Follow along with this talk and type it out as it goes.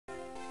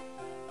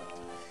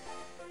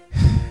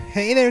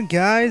Hey there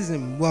guys,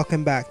 and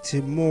welcome back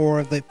to more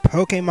of the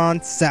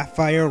Pokemon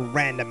Sapphire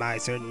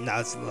Randomizer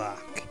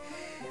Nuzlocke.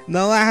 In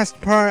the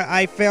last part,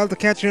 I failed to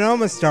catch an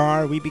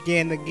Omastar. We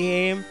began the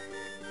game,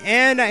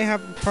 and I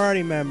have a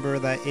party member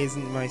that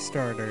isn't my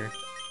starter.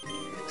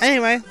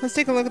 Anyway, let's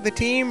take a look at the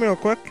team real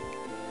quick.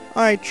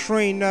 I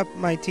trained up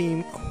my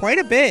team quite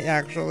a bit,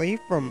 actually,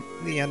 from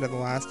the end of the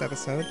last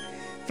episode.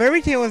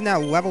 Fairy Tail is now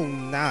level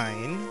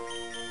 9.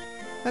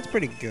 That's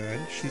pretty good.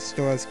 She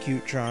still has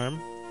Cute Charm.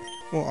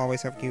 We'll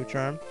always have Cute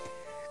Charm.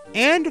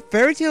 And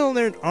Fairy Tail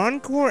learned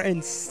Encore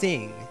and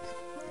Sing.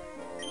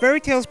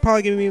 Fairy Tail's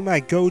probably going to be my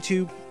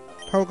go-to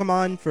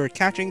Pokemon for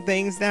catching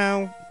things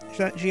now.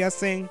 She has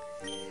Sing.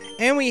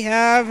 And we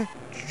have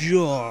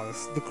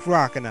Jaws, the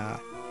Croconaw.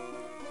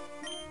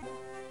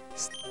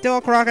 Still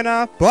a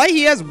Croconaw, but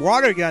he has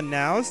Water Gun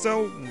now,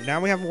 so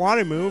now we have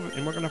Water Move,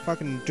 and we're going to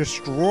fucking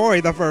destroy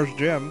the first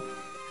gym.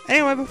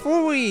 Anyway,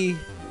 before we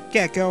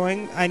get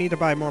going, I need to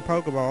buy more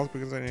Pokeballs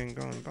because I didn't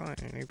go and buy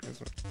any.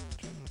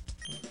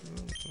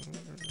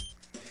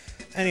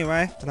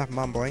 Anyway, enough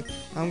mumbling.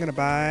 I'm gonna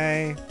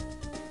buy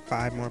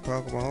 5 more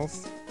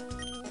Pokeballs.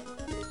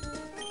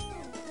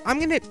 I'm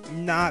gonna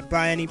not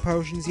buy any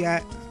potions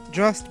yet,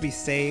 just to be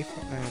safe.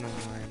 I don't know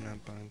why I'm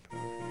not buying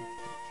potions.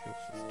 It feels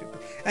so stupid.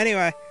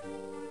 Anyway,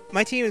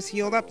 my team is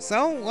healed up,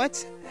 so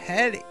let's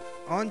head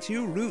on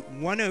to Route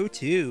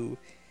 102.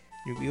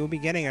 We will be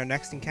getting our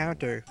next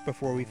encounter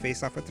before we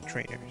face off with the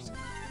trainers.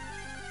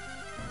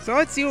 So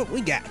let's see what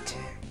we got.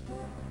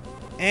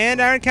 And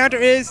our encounter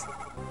is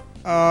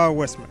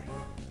Whisper.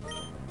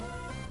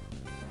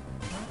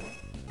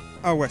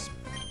 Whisper.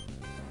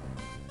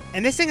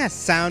 And this thing has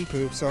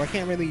soundproof, so I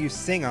can't really use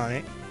Sing on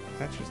it.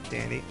 That's just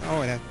dandy.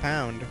 Oh, it has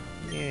Pound.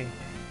 Yay.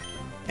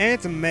 And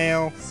it's a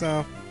male,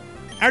 so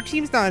our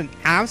team's not an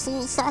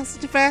absolute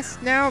sausage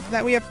fest now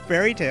that we have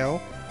Fairy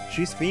Tail.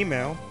 She's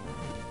female.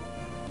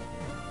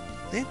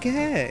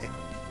 Okay.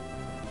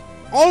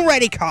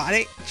 Already caught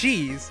it.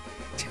 Jeez.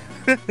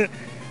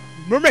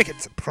 We're making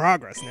some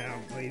progress now,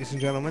 ladies and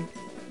gentlemen.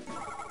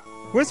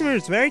 Whisper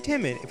is very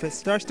timid. If it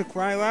starts to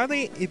cry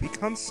loudly, it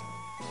becomes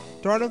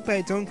startled by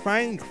its own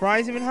crying and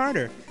cries even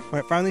harder. When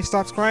it finally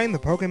stops crying, the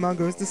Pokemon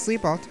goes to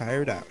sleep all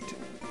tired out.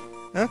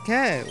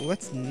 Okay,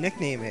 let's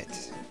nickname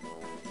it.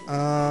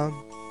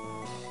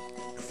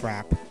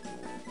 Crap.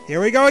 Here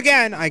we go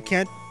again. I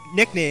can't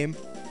nickname.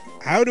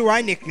 How do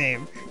I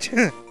nickname?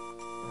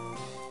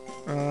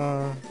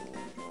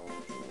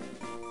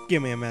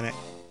 Give me a minute.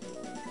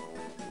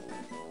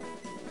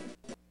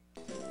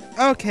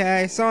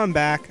 Okay, so I'm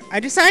back.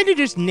 I decided to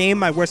just name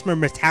my Whisper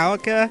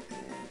Metallica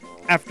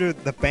after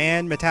the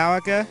band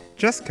Metallica,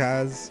 just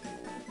cause.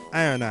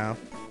 I don't know.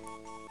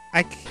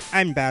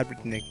 I'm bad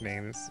with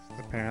nicknames,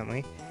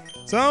 apparently.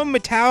 So,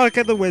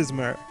 Metallica the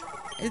Whisper.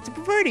 It's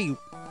pretty.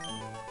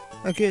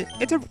 Okay,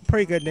 it's a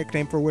pretty good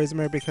nickname for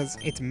Whisper because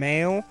it's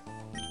male.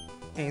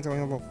 And it's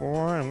only level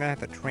 4. I'm gonna have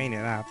to train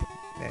it up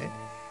a bit.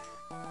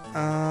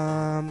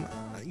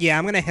 Yeah,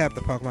 I'm gonna hit up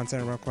the Pokemon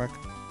Center real quick.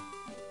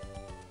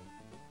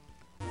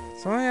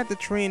 So I have to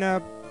train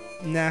up.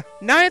 Nah,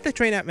 now I have to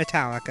train up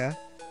Metallica.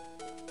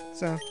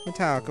 So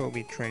Metallica will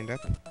be trained up.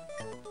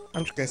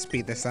 I'm just gonna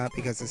speed this up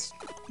because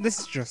this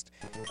is just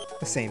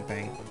the same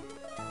thing.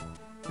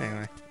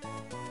 Anyway.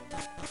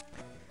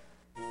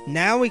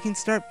 Now we can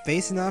start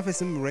facing off with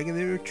some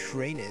regular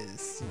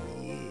trainers.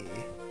 Yeah.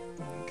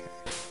 Okay.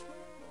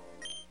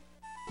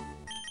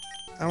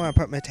 I want to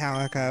put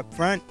Metallica up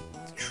front,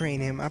 train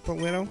him up a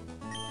little.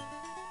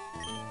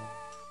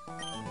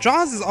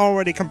 Jaws is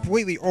already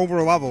completely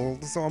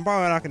over-leveled, so I'm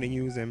probably not going to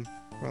use him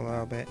for a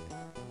little bit.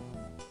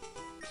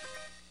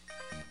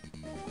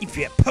 If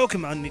you have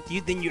Pokemon with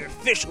you, then you're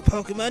official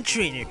Pokemon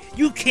trainer.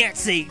 You can't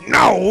say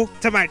no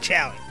to my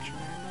challenge.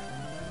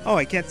 Oh,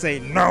 I can't say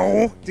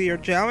no to your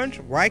challenge?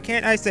 Why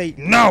can't I say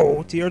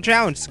no to your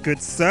challenge,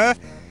 good sir?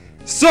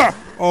 Sir!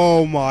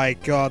 Oh my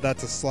god,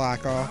 that's a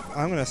slack off.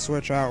 I'm going to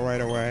switch out right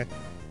away.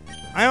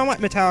 I don't like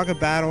Metallica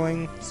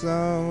battling,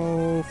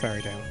 so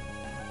Fairy Tail.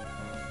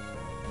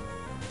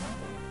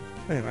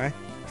 Anyway,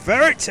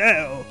 Fairy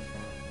Tail!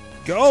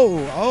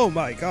 Go! Oh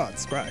my god,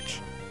 Scratch.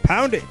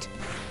 Pound it!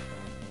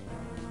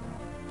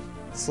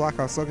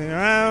 Slackoff's looking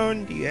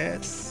around,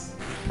 yes.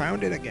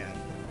 Pound it again.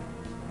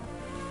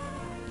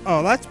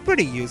 Oh, that's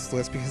pretty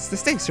useless because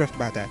this thing's just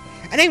about that.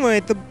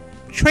 Anyway, the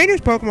trainer's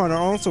Pokemon are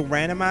also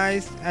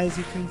randomized, as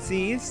you can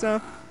see,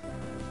 so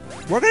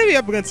we're gonna be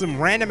up against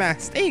some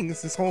random-ass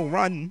things this whole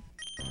run.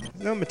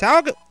 No,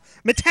 Metallica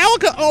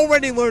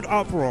already learned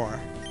Uproar.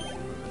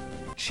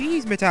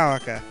 Jeez,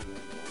 Metallica.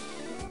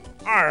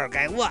 Arrgh,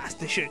 I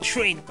lost. I should have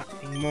trained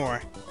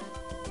more.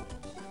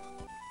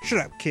 Shut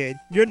up, kid.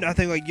 You're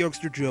nothing like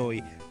Youngster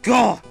Joey.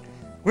 God!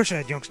 Wish I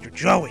had Youngster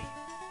Joey.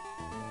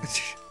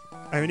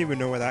 I don't even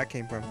know where that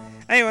came from.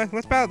 Anyway,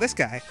 let's battle this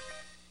guy.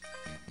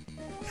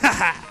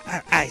 Haha!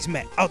 Our eyes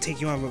met. I'll take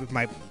you on with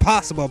my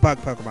possible bug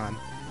Pokemon.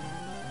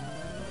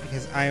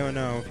 Because I don't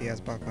know if he has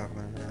bug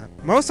Pokemon or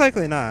not. Most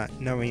likely not,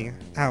 knowing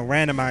how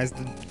randomized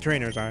the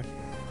trainers are.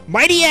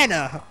 Mighty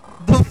Anna!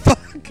 The fuck?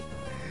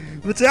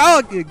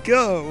 Metallica,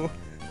 go!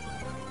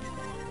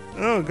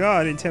 Oh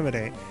god,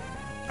 Intimidate.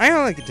 I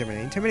don't like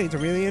Intimidate. Intimidate's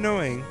really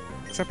annoying.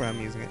 Except when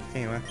I'm using it.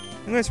 Anyway,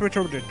 I'm gonna switch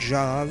over to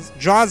Jaws.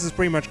 Jaws is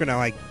pretty much gonna,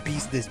 like,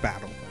 beast this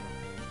battle.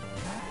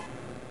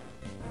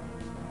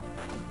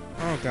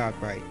 Oh god,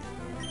 right.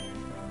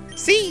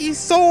 See? He's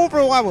so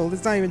over leveled,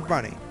 it's not even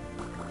funny.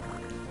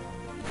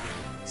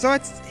 So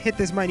let's hit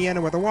this mighty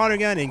enemy with a water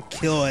gun and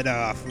kill it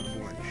off with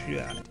one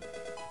shot.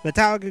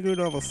 Metallica grew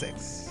to level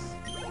 6.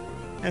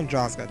 And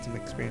Jaws got some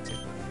experience here.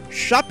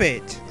 Shop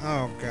it!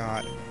 Oh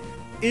god.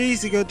 It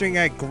is a good thing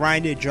I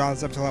grinded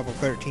Jaws up to level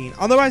 13.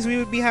 Otherwise we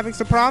would be having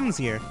some problems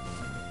here.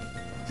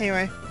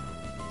 Anyway.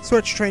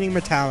 Switch training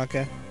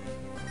Metallica.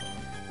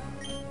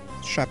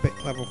 Shop it,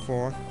 level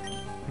 4.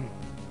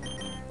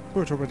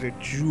 Switch over to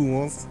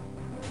Jules.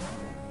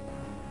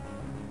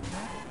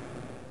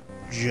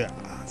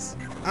 Jaws.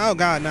 Oh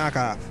god,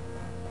 knockoff.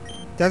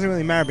 Doesn't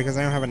really matter because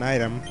I don't have an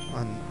item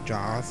on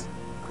Jaws.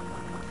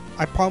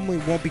 I probably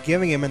won't be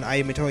giving him an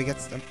item until I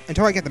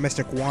get the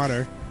Mystic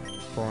Water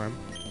for him.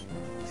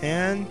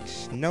 And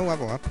no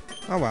level up.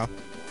 Oh well.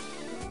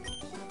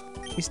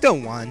 We still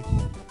won.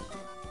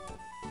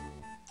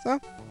 So,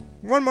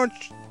 one more.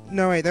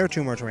 No wait, there are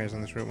 2 more trainers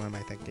on this route. What am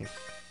I thinking?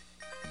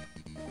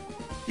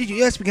 Did you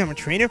just become a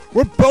trainer?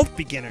 We're both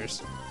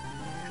beginners.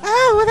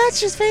 Oh, well that's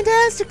just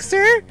fantastic,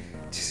 sir.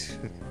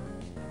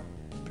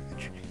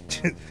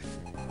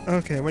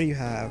 Okay, what do you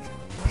have?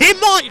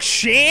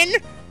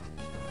 Hitmonchan!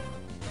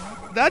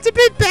 That's a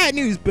bit bad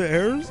news,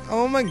 bears.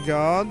 Oh my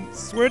god.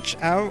 Switch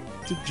out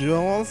to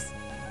Jaws.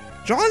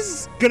 Jaws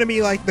is gonna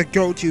be like the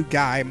go-to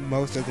guy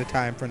most of the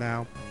time for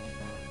now.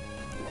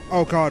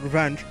 Oh god,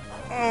 revenge.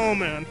 Oh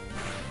man.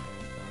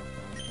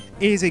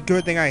 It is a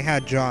good thing I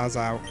had Jaws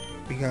out,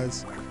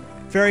 because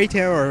Fairy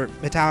Tail or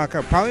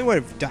Metallica probably would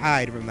have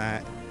died from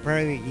that.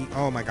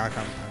 Oh my god,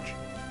 Comet Punch.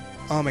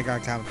 Oh my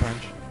god, Comet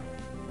Punch.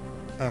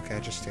 Okay,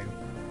 just 2.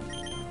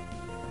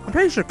 I'm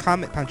pretty sure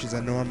Comet Punch is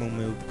a normal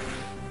move.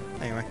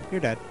 Anyway, you're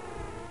dead.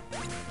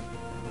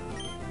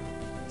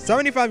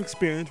 75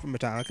 experience from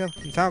Metallica.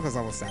 Metallica's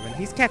level 7.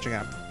 He's catching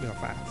up real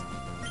fast.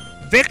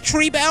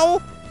 Victory Bell?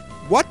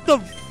 What the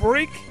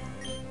freak?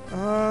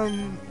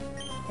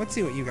 Let's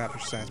see what you got for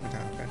stats,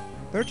 Metallica.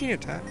 13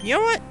 attack. You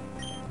know what?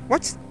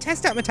 Let's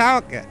test out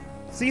Metallica.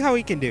 See how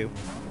he can do.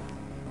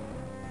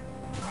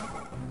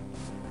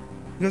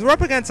 Because we're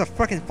up against a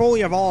fucking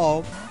fully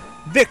evolved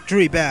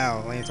Victory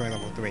Bell. And it's only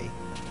level 3.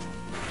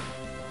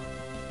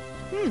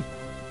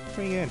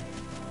 Pretty good.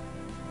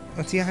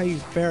 Let's see how you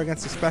fare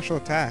against a special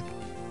attack.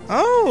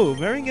 Oh,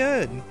 very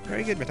good.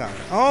 Very good, Metallica.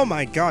 Oh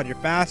my god, you're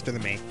faster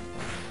than me.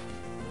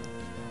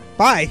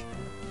 Bye!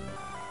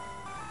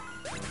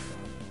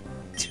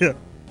 Jeez,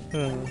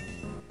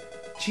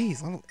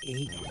 level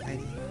 8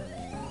 already.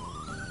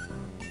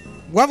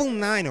 Level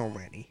 9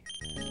 already.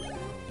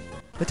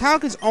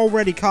 Metallica's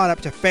already caught up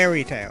to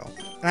Fairy Tail.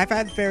 And I've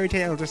had Fairy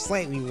Tail just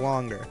slightly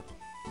longer.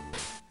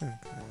 Okay.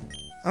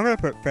 I'm gonna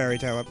put Fairy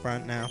Tail up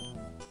front now.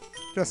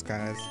 Just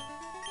guys.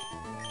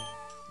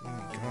 Oh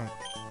my god.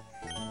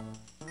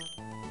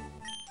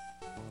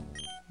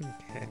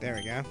 Okay, there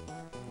we go.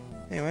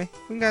 Anyway,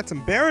 we got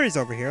some berries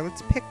over here.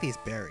 Let's pick these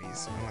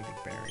berries. I want the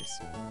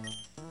berries.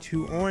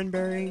 2 orange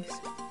berries.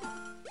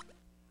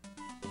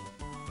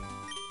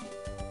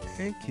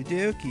 Okie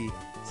dokie.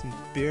 Some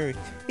berries.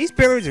 These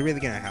berries are really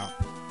gonna help.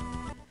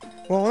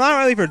 Well, not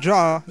really for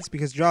Jaws,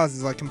 because Jaws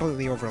is like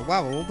completely over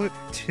level, but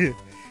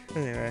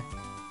anyway.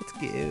 Let's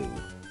go.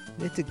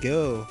 Let's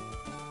go.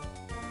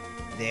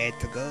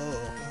 Let's go.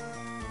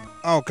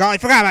 Oh god, I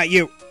forgot about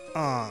you!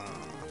 I'm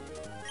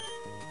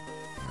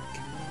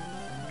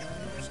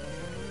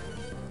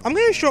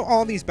gonna show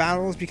all these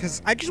battles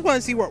because I just want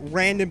to see what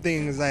random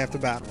things I have to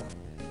battle.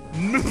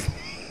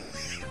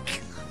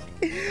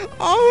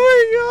 Oh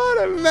my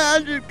god, a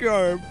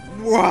Magikarp!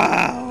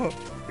 Wow!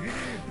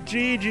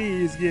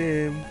 GG's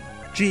game.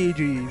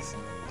 GG's.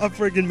 A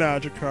freaking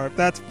Magikarp.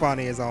 That's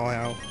funny as all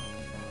hell.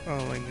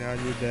 Oh my god,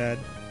 you're dead.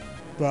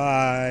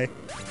 Bye.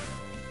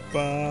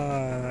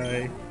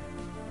 Bye.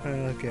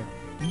 Okay.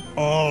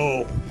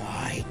 Oh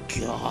my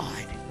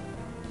god.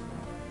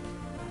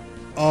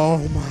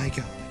 Oh my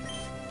god.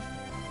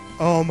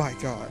 Oh my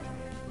god.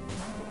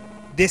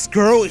 This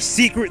girl is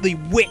secretly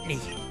Whitney.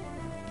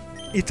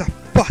 It's a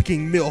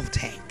fucking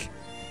Miltank.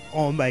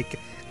 Oh my god.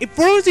 If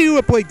for those of you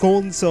who play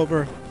Gold and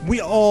Silver, we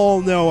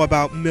all know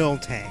about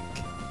Miltank.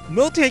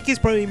 Miltank is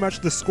pretty much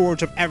the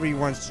scourge of every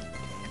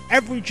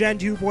Gen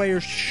 2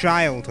 player's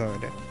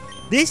childhood.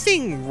 This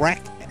thing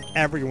wrecked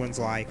everyone's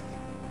life.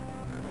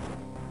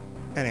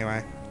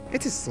 Anyway,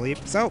 it's asleep,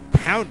 so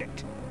pound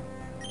it.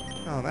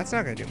 Oh, that's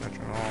not gonna do much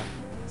at all.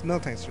 This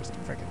Miltank's just a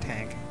freaking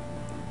tank.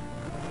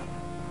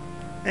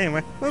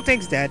 Anyway,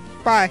 Miltank's dead.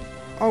 Bye.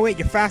 Oh wait,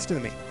 you're faster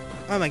than me.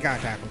 Oh my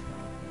god, tackle.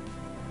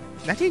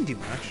 That didn't do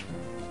much.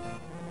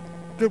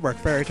 Good work,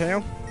 Fairy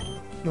Tail.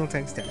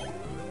 Miltank's dead.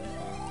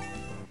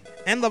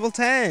 And level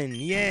 10!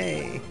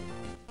 Yay!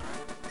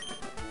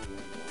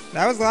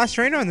 That was the last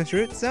trainer on this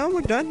route, so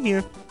we're done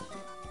here.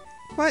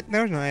 What?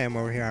 There's an item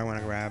over here I want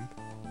to grab.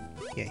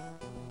 Yay.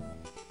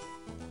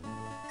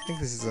 I think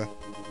this is a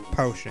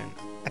potion.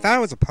 I thought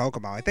it was a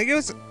Pokeball. I think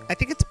it's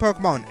a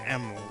Pokemon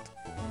Emerald.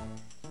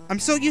 I'm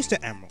so used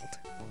to Emerald.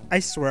 I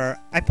swear,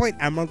 I played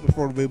Emerald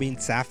before Ruby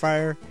and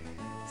Sapphire,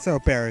 so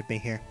bear with me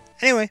here.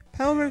 Anyway,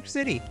 Pelberg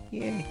City.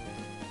 Yay.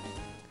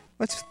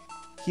 Let's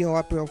heal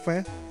up real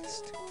fast.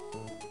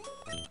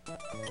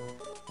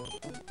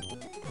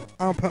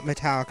 I'll put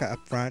Metallica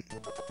up front,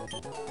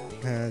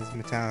 because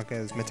Metallica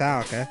is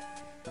Metallica,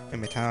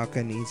 and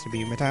Metallica needs to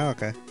be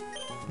Metallica.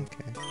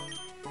 Okay.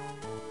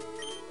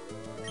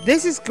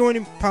 This is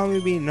going to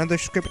probably be another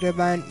scripted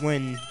event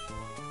when,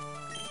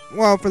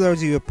 well, for those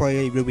of you who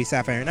play Ruby,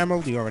 Sapphire, and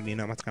Emerald, you already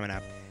know what's coming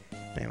up.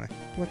 Anyway,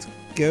 let's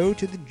go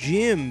to the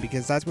gym,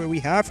 because that's where we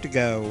have to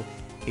go.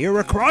 You're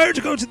required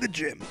to go to the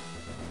gym.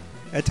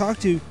 I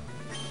talked to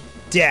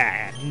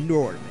Dad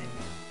Norman.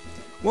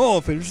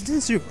 Well, finished in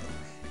 0.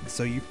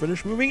 So you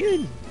finished moving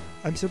in.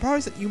 I'm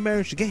surprised that you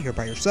managed to get here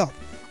by yourself.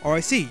 Oh, I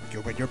see.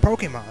 You're with your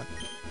Pokemon.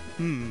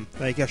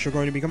 I guess you're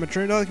going to become a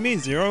trainer like me,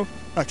 Zero.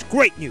 That's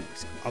great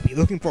news. I'll be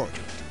looking forward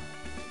to it.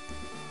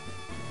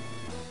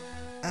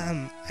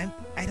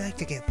 I'd like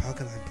to get a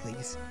Pokemon,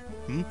 please.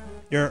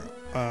 You're,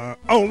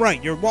 oh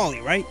right, you're Wally,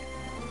 right?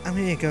 I'm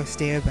gonna go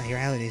stay over by your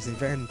relatives in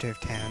Verdanturf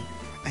Town.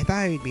 I thought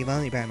I'd be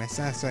lonely by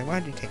myself, so I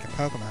wanted to take a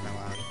Pokemon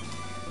along.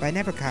 But I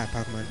never caught a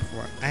Pokemon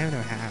before. I don't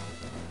know how.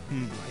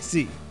 I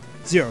see.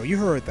 Zero, you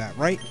heard that,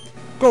 right?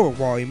 Go with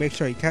Wally, make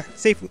sure he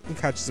safely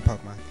catches a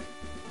Pokemon.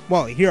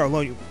 Wally, here I'll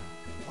loan you.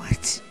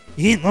 What?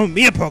 You didn't loan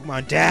me a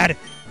Pokemon, Dad!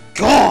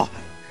 God!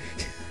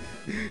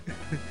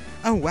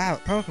 Oh wow,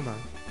 Pokemon.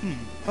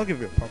 I'll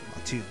give you a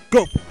Pokemon too.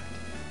 Go for it.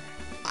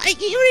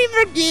 You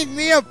didn't even give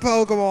me a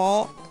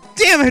Pokeball!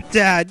 Damn it,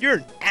 Dad! You're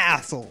an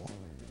asshole!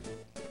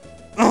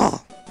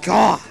 Oh,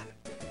 God!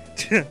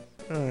 I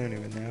don't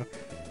even know.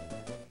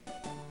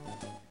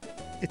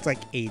 It's like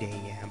 8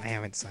 a.m. I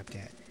haven't slept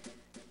yet.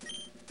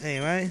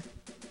 Anyway.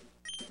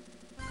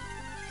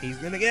 He's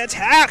gonna get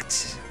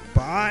attacked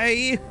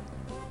by,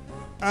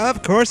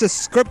 of course, a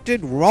scripted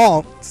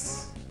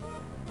Ralts.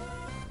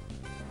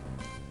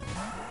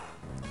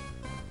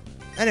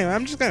 Anyway,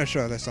 I'm just gonna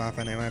show this off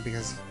anyway,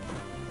 because,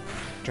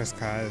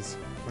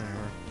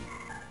 whatever.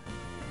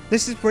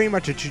 This is pretty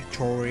much a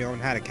tutorial on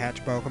how to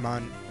catch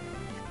Pokemon.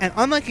 And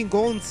unlike in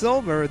Gold and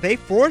Silver, they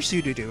force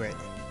you to do it.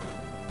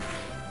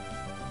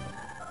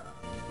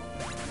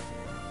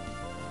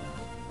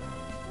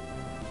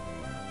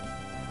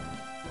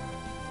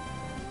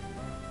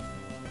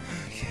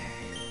 Okay.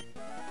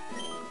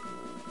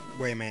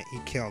 Wait a minute, he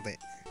killed it.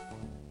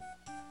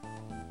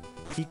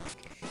 He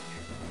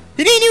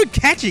didn't even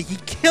catch it, he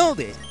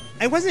killed it!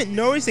 I wasn't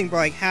noticing for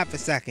like half a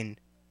second.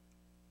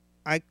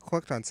 I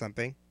clicked on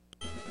something.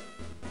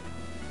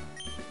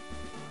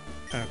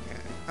 Okay,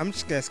 I'm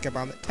just gonna skip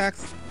on the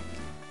text.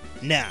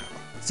 Now,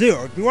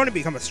 Zero, if you want to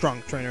become a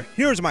strong trainer,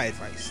 here's my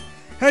advice.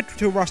 Head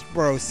to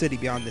Rustboro City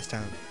beyond this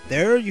town.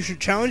 There, you should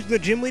challenge the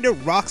gym leader,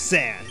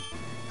 Roxanne.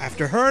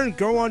 After her,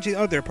 go on to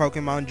other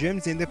Pokemon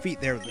gyms and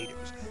defeat their leaders.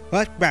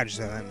 But badges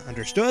them,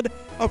 understood?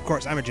 Of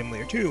course, I'm a gym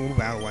leader too, we'll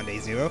battle one day,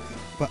 Zero.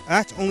 But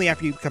that's only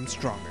after you become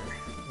stronger.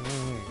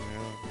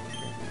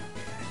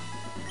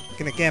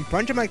 Gonna get a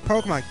bunch of my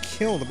Pokemon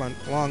killed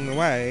along the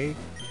way.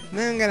 And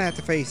then I'm gonna have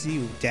to face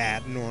you,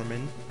 Dad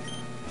Norman.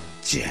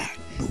 Dad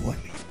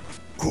Norman.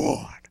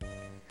 God.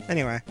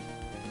 Anyway,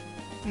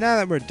 now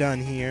that we're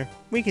done here,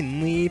 we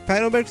can leave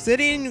Petalburg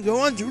City and go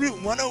on to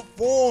Route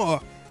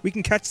 104. We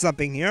can catch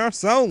something here,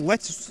 so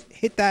let's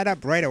hit that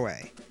up right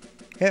away.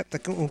 Hit the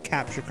cool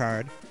capture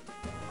card.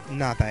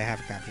 Not that I have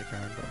a capture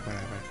card, but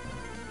whatever.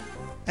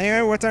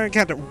 Anyway, what's our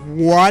encounter?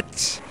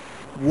 What?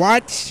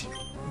 What?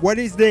 What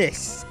is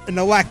this? An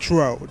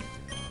Electrode.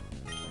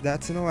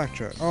 That's an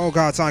Electrode. Oh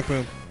god, Sonic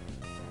Boom.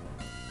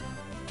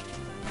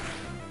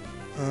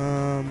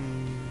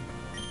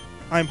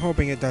 I'm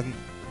hoping it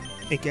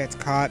gets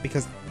caught,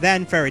 because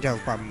then Fairy Tail's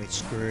probably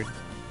screwed.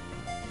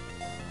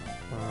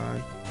 Come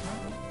on.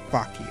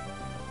 Fuck you.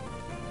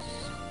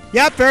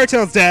 Yep, Fairy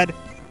Tail's dead.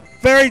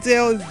 Fairy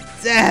Tail is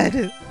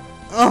dead.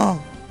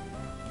 Oh.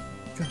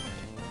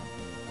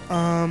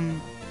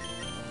 God.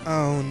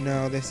 Oh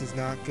no, this is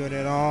not good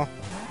at all.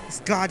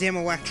 This goddamn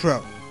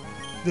Electrode.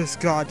 This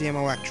goddamn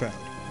Electrode.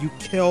 You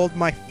killed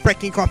my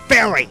freaking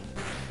Clefairy!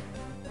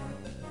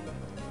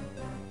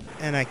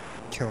 And I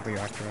killed the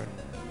Electrode.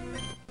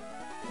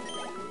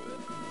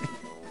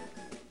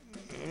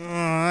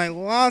 I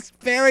lost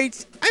I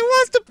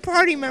lost a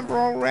party member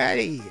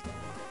already!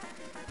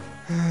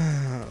 Oh,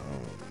 man.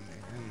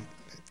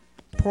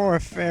 Poor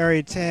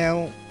Fairy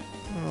Tail.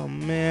 Oh,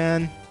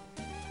 man.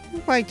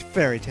 I liked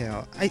Fairy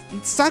Tail. It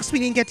sucks we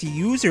didn't get to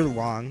use her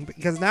long,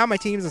 because now my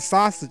team's a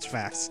sausage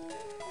fest.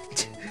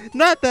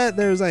 Not that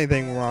there's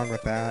anything wrong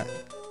with that.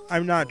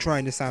 I'm not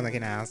trying to sound like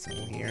an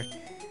asshole here.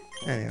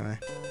 Anyway.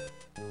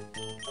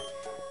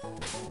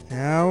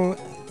 Now,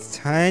 it's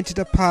time to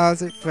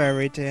deposit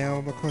Fairy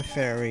Tail, the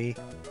Clefairy.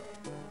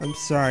 I'm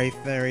sorry,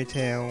 Fairy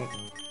Tail.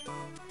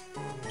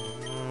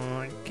 Oh,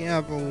 I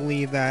can't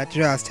believe that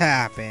just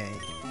happened.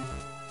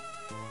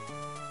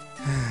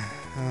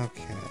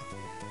 Okay.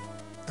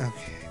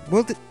 Okay.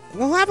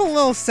 We'll have a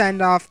little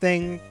send-off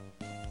thing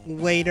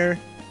later.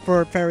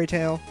 for Fairy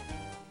Tail,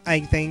 I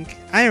think.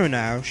 I don't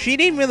know. She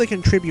didn't really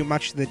contribute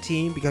much to the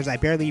team because I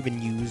barely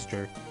even used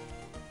her.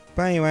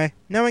 But anyway,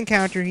 no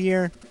encounter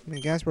here. I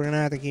guess we're gonna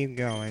have to keep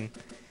going.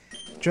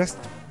 Just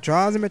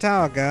Jaws and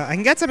Metallica. I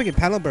can get something in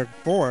Petalburg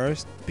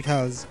Forest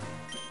because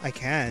I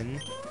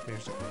can.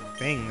 There's a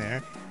thing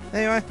there.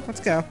 Anyway, let's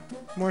go.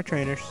 More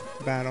trainers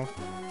to battle.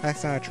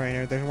 That's not a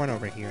trainer. There's one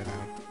over here,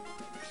 though.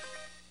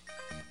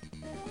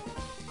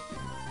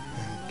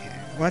 Okay,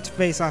 let's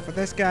face off with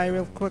this guy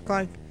real quick.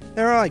 Like,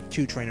 there are like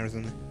 3 trainers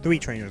on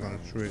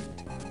this route.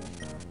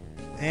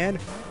 And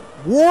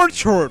War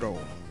Turtle.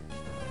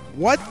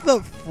 What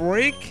the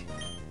freak?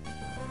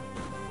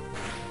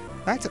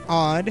 That's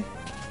odd.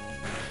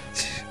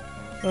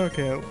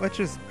 Okay, let's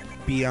just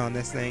be on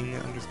this thing.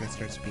 I'm just gonna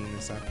start speeding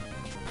this up.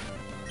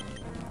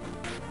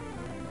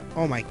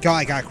 Oh my god,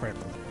 I got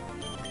critical.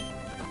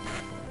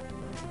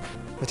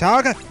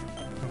 Metallica?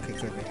 Okay,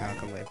 good,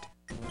 Metallica lived.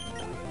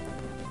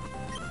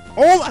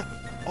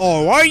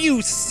 Oh, are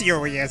you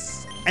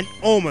serious? An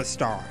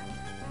Omastar.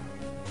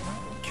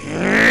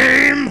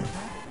 Game!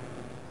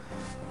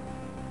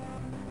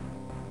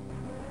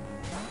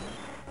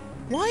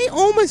 Why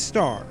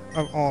Omastar,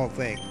 of all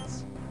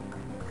things?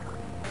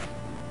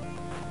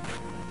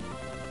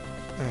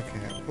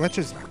 Okay, let's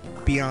just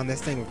be on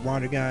this thing with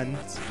water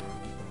guns.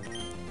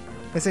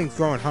 This thing's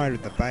growing hard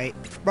with the bite,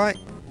 but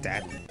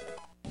dead.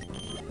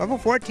 Level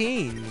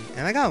 14,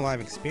 and I got a lot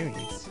of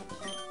experience.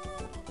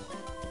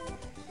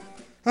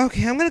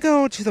 Okay, I'm gonna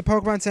go to the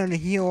Pokemon Center to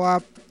heal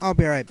up. I'll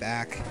be right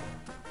back.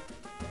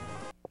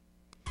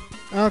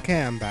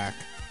 Okay, I'm back.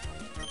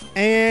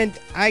 And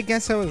I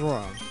guess I was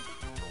wrong.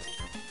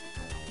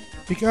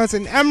 Because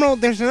in Emerald,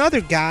 there's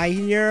another guy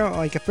here,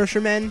 like a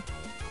fisherman.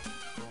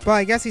 But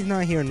I guess he's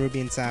not here in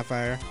Ruby and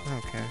Sapphire.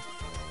 Okay.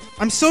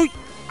 I'm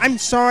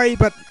sorry,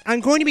 but I'm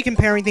going to be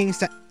comparing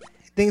things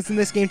in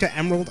this game to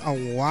Emerald a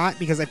lot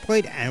because I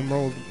played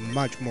Emerald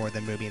much more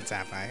than Ruby and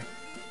Sapphire.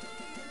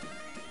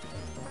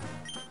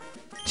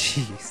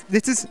 Jeez,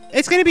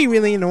 it's going to be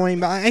really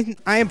annoying, but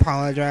I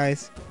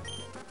apologize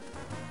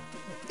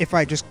if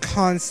I just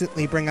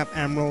constantly bring up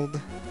Emerald.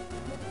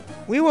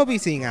 We will be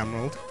seeing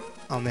Emerald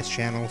on this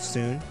channel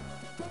soon.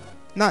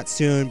 Not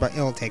soon, but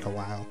it'll take a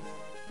while.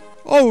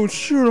 Oh,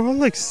 sure,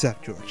 I'll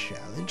accept your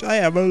challenge. I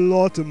have a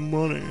lot of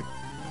money.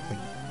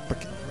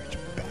 Freaking rich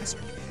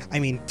bastard. I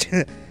mean,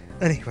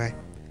 anyway,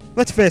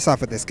 let's face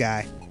off with this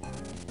guy.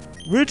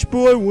 Rich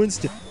boy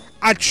Winston.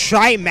 A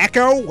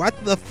Chimecho? What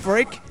the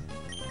frick?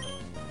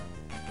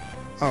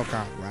 Oh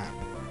god, rap.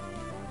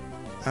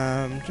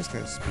 Just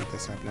gonna speed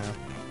this up now.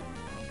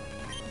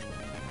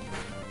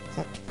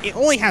 Oh, it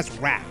only has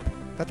rap.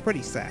 That's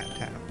pretty sad,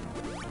 huh?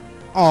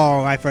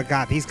 Oh, I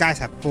forgot. These guys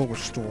have full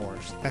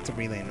restores. That's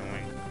really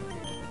annoying.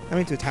 That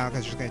means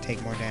Metallica's just gonna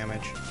take more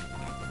damage.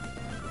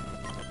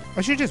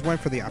 I should just went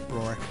for the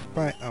uproar,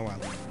 but oh well.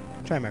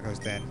 Chimecho's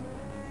dead.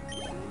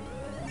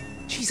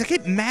 Jeez, I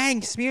get mad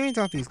experience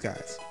off these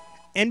guys.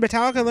 And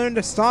Metallica learned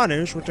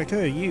Astonish, which I could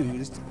have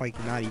used,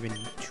 like, not even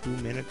 2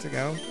 minutes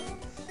ago.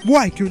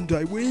 Why couldn't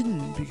I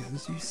win?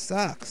 Because you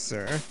suck,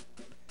 sir.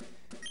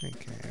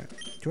 Okay.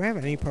 Do I have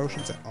any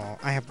potions at all?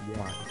 I have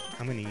 1.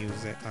 I'm gonna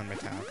use it on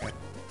Metallica.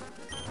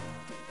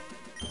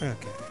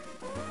 Okay.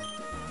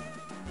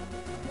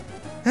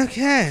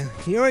 Okay,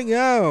 here we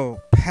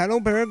go.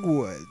 Petalburg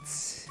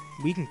Woods.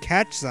 We can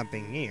catch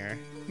something here.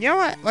 You know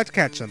what? Let's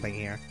catch something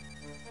here.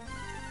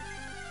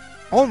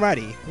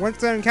 Alrighty. What's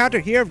the encounter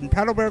here in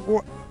Petalburg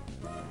Woods?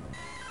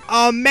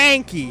 A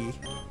Mankey!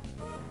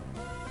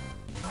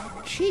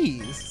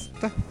 Jeez.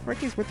 The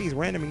frick is with these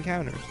random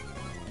encounters?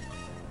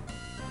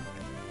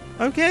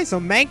 Okay, so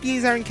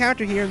Mankeys are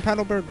encountered here in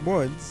Petalburg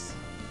Woods.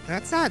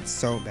 That's not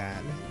so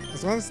bad.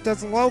 As long as it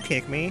doesn't low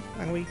kick me,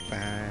 I'll be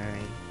fine.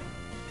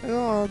 It'll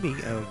all be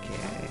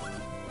okay.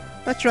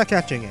 Let's try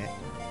catching it.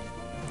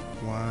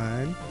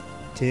 1,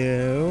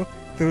 2,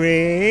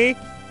 3.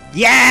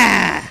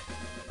 Yeah!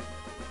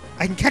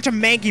 I can catch a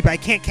Mankey, but I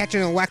can't catch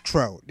an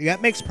Electrode.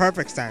 That makes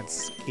perfect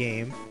sense,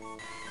 game.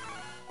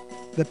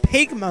 The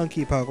Pig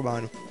Monkey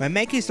Pokemon. When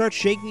Mankey starts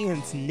shaking and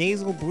its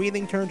nasal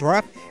breathing turns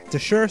rough, it's a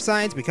sure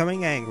sign it's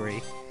becoming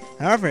angry.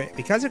 However,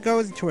 because it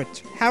goes into a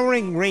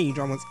towering rage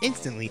almost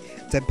instantly,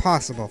 it's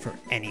impossible for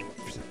anyone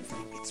to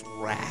flee its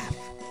wrath.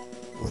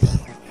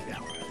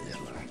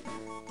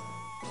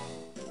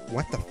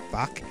 What the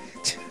fuck?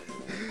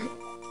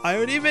 I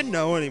don't even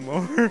know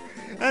anymore.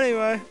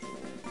 Anyway.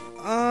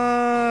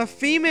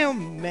 Female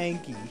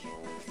Mankey.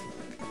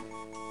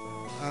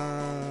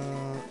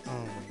 Oh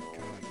my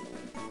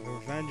god. The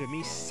revenge of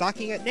me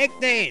sucking at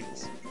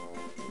nicknames!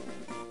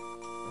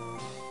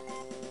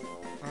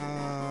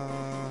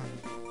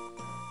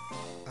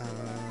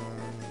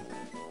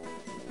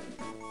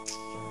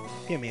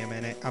 Give me a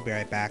minute. I'll be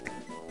right back.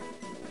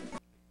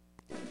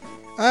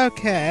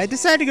 Okay, I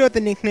decided to go with the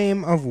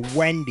nickname of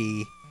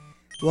Wendy.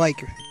 Like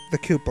the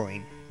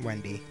Koopaling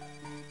Wendy.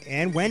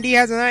 And Wendy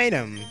has an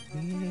item.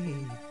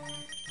 Yay.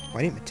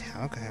 Why didn't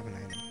Metallica have an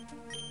item?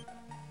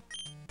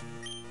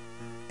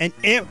 And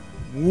it...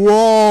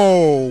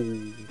 Whoa!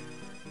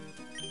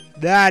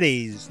 That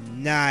is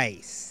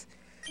nice.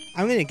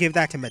 I'm gonna give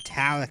that to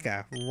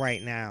Metallica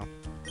right now.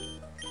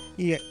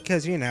 Yeah,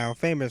 because, you know,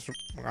 famous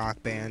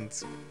rock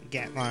bands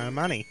get a lot of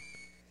money.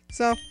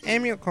 So,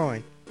 amulet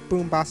coin.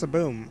 Boom, bossa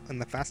boom in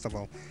the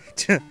festival.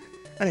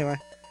 Anyway.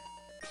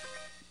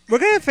 We're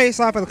gonna face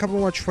off with a couple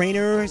more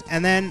trainers,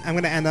 and then I'm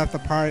gonna end off the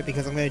part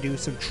because I'm gonna do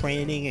some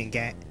training and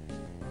get...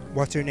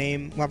 What's her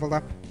name leveled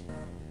up?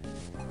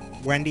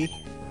 Wendy?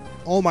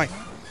 Oh my...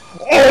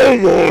 Oh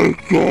my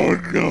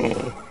god,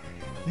 no!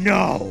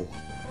 No!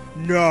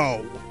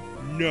 No!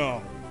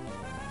 No!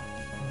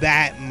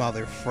 That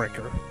mother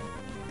fricker.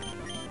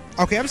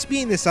 Okay, I'm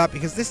speeding this up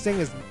because this thing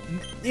is...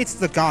 It's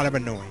the god of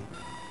annoying.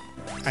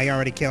 I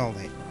already killed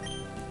it.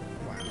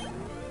 Wow.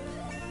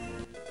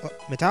 Oh,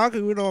 Metallica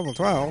grew to level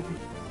 12.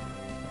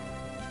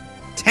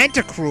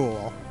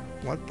 Tentacruel!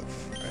 What the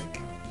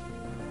frick?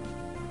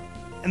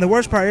 And the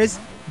worst part is,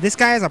 this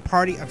guy has a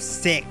party of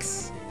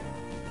 6.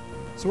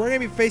 So we're gonna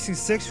be facing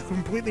 6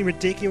 completely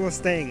ridiculous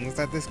things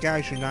that this guy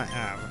should not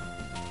have.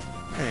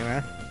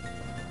 Anyway.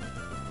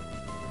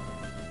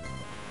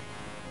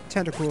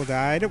 Tentacruel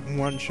died.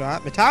 1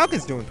 shot.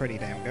 Metallica's doing pretty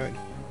damn good.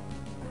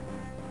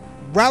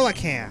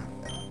 Relicanth.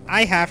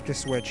 I have to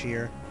switch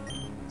here.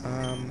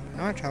 How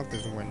much health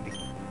does Wendy?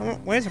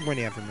 Where's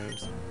Wendy have for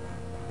moves?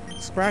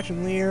 Scratch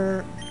and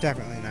Leer,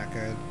 definitely not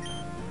good.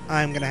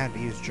 I'm gonna have to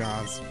use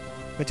Jaws.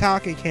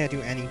 Metallica can't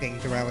do anything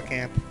to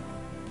Relicanth.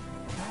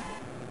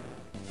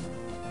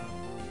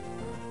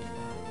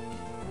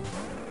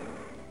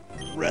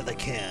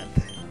 Relicanth.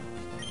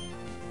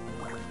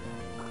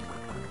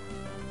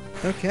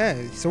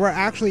 Okay, so we're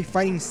actually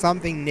fighting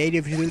something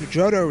native to the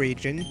Johto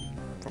region.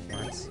 For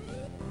once.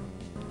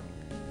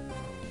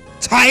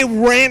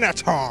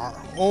 Tyranitar!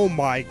 Oh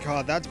my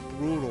god, that's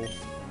brutal.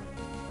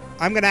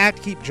 I'm gonna have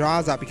to keep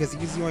Jaws up because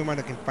he's the only one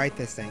that can fight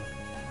this thing.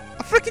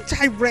 A freaking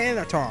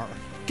Tyranitar!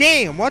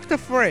 Game, what the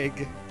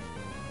frig?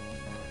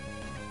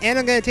 And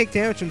I'm gonna take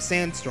damage from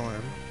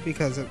Sandstorm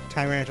because of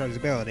Tyranitar's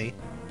ability.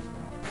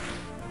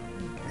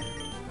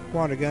 Okay.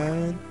 Water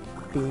gun.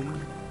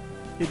 Boom.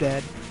 You're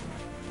dead.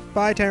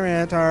 Bye,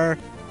 Tyranitar.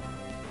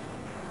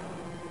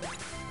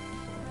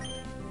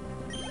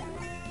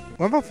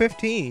 Level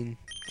 15.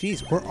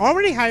 Jeez, we're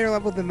already higher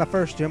level than the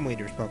first gym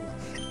leader's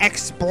Pokemon.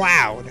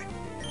 Exploud.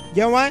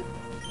 You know what?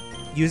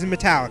 Using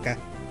Metallica.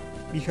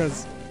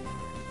 Because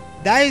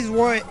that is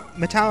what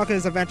Metallica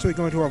is eventually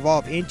going to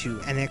evolve into,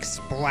 an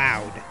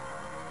Exploud.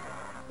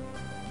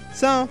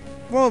 So,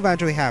 we'll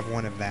eventually have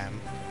one of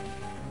them.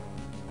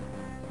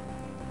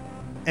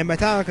 And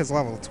Metallica's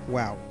level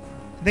 12.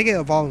 I think it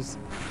evolves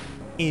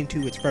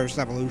into its first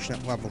evolution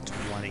at level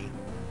 20.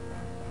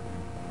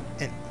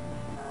 And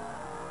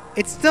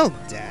it's still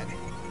dead.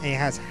 And it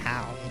has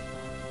Howl.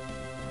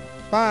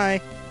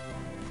 Bye.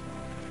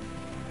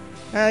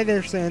 Hi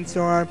there,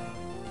 Sandstorm.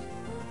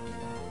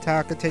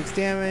 Metallica takes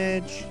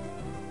damage.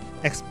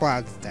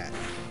 Explodes dead.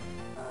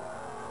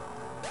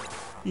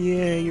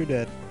 Yeah, you're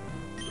dead.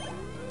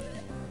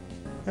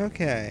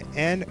 Okay,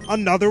 and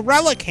another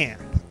Relicanth.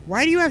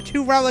 Why do you have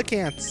 2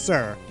 Relicanths,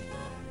 sir?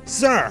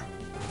 Sir!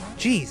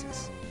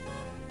 Jesus.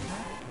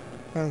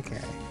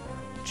 Okay.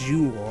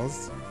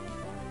 Jewels.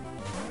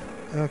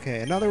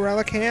 Okay, another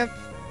Relicanth.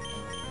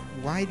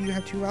 Why do you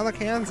have 2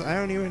 Relicanths? I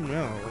don't even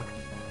know.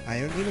 I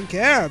don't even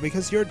care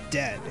because you're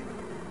dead.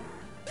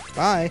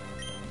 Bye.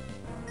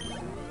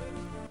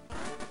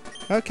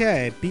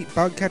 Okay, beat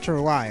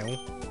Bugcatcher Lyle.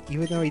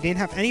 Even though he didn't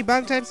have any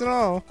bug types at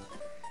all.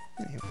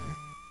 Anyway,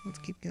 let's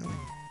keep going.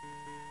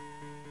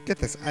 Get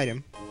this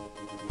item.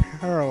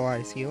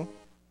 Paralyze heal.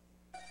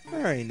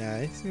 Very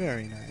nice,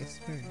 very nice,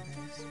 very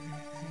nice, very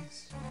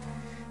nice.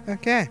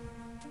 Okay.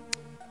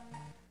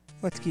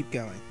 Let's keep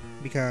going.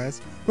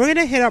 Because we're going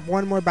to hit up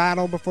one more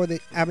battle before the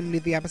end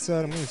of the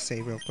episode. I'm going to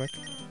save real quick.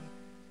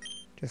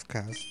 Just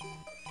cause.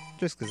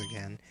 Just cause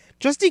again.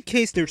 Just in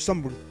case there's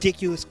some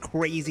ridiculous,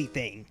 crazy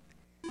thing.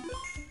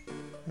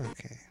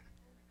 Okay.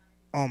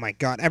 Oh my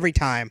god, every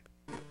time.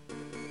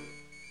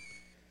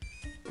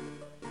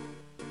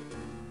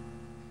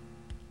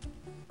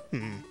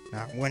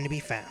 Not one to be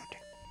found.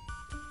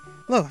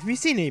 Look, have you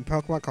seen any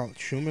Pokemon called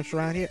Shumish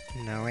around here?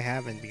 No, I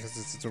haven't, because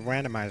this is a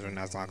randomizer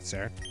Nuzlocke,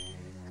 sir.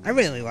 I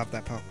really love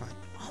that Pokemon.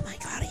 Oh my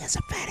god, he has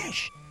a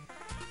fetish!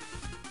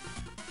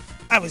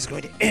 I was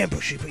going to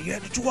ambush you, but you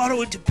had to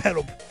Dwaddle into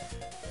Petal...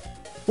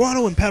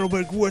 Waddle and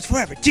Petalburg Wars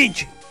forever,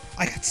 didn't you?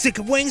 I got sick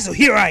of wings, so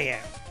here I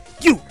am.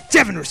 You,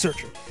 Devon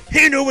Researcher,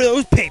 hand over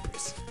those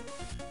papers!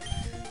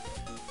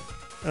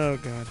 Oh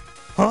god.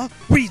 Huh?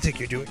 What do you think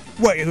you're doing?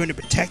 What, you're going to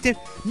protect him?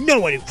 No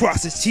one who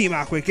crosses Team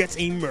Aqua gets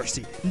any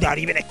mercy. Not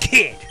even a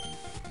kid!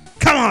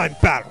 Come on,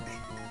 battle me!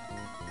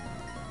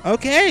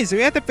 Okay, so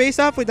we have to face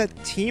off with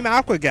that Team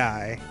Aqua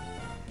guy.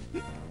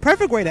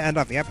 Perfect way to end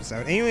off the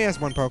episode. He only has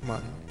 1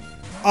 Pokemon.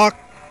 A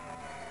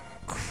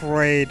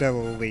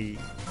Cradily.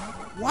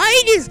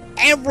 Why does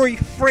every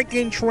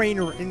freaking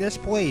trainer in this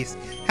place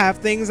have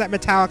things that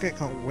Metallica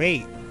can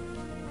wait?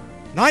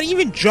 Not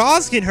even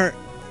Jaws can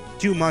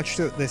do much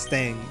to this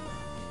thing.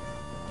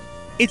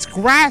 It's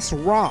Grass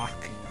Rock.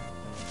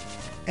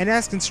 And it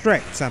has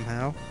Constrict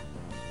somehow.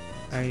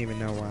 I don't even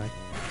know why.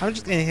 I'm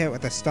just gonna hit it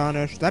with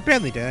Astonish. That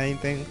barely did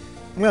anything.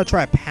 I'm gonna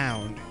try a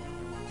Pound.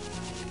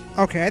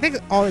 Okay, I think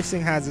all this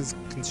thing has is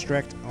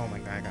Constrict. Oh my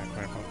god, I got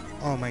critical.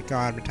 Oh my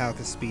god,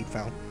 Metallica's speed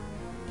fell.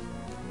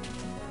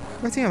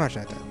 Let's see how much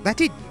that did. That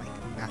did,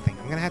 like, nothing.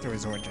 I'm gonna have to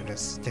resort to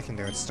just sticking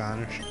to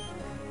Astonish.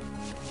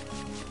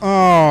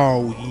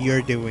 Oh,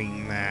 you're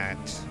doing that.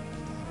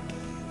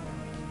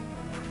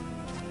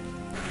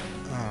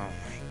 Oh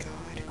my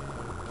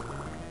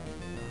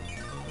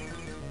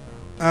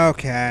god.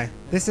 Okay,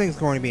 this thing's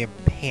going to be a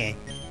pain.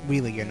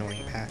 Really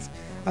annoying pass.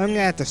 I'm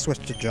gonna have to switch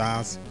to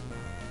Jaws.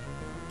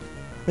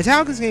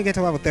 Metallica's gonna get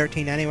to level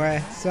 13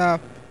 anyway, so...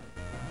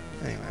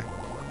 Anyway.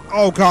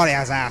 Oh god, it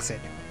has Acid.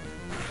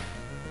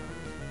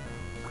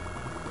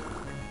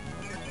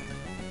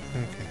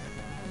 Okay.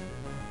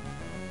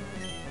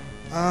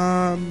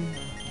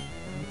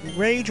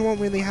 Rage won't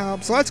really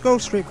help, so let's go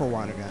straight for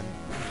Water Gun.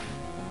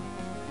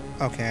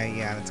 Okay,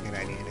 yeah, that's a good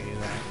idea to do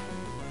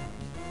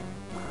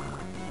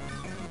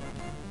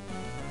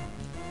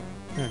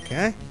that.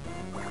 Okay.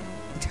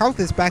 Its health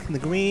is back in the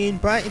green,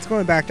 but it's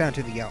going back down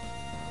to the yellow.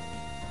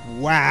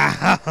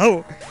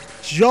 Wow!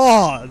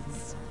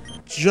 Jaws!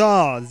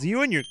 Jaws,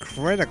 you and your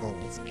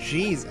criticals.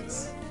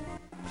 Jesus.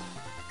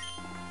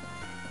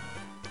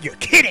 You're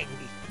kidding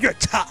me! You're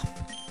tough!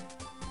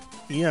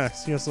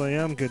 Yes, yes I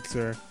am, good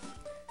sir.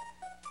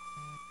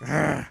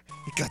 You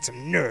got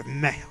some nerve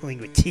meddling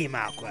with Team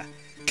Aqua.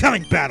 Come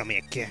and battle me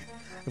again.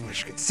 I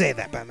wish I could say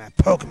that about my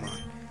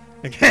Pokemon.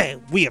 And hey,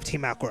 we of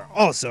Team Aqua are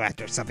also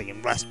after something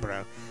in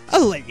Rustboro.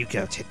 I'll let you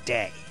go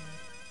today.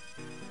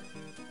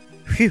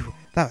 Phew,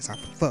 that was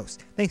awful close.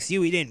 Thanks to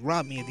you, he didn't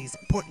rob me of these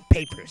important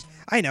papers.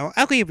 I know,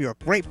 I'll give you a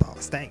great ball,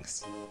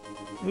 thanks.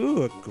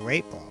 Ooh, a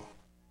great ball.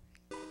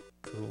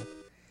 Cool.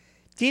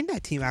 Didn't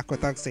that Team Aqua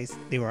thug say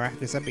they were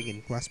after something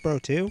in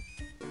Rustboro too?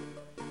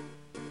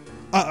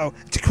 Uh-oh,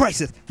 it's a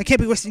crisis! I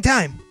can't be wasting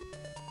time!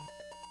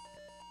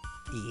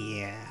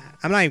 Yeah,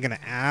 I'm not even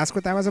gonna ask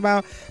what that was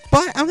about,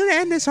 but I'm gonna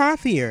end this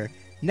off here.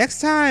 Next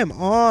time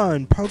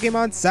on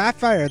Pokemon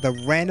Sapphire, the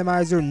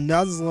Randomizer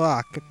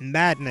Nuzlocke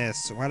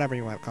Madness, whatever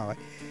you want to call it.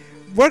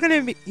 We're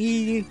gonna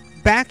be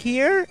back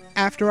here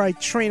after I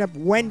train up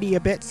Wendy a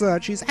bit so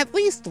that she's at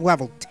least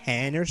level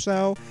 10 or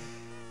so.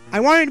 I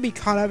want her to be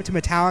caught up to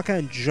Metallica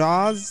and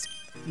Jaws,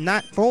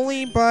 not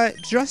fully, but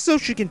just so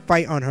she can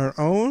fight on her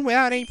own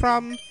without any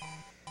problem.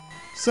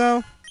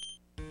 So,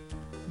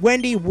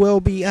 Wendy will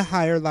be a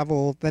higher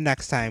level the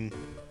next time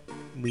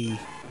we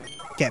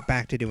get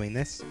back to doing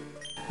this.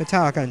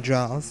 Metallica and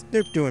Jaws,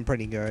 they're doing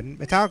pretty good.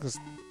 Metallica's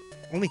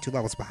only 2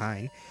 levels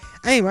behind.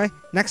 Anyway,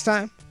 next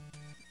time,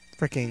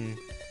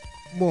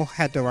 we'll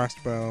head to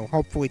Rustboro,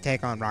 hopefully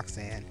take on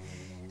Roxanne,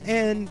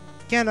 and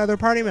get another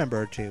party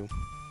member or two.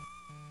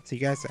 See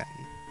you guys then.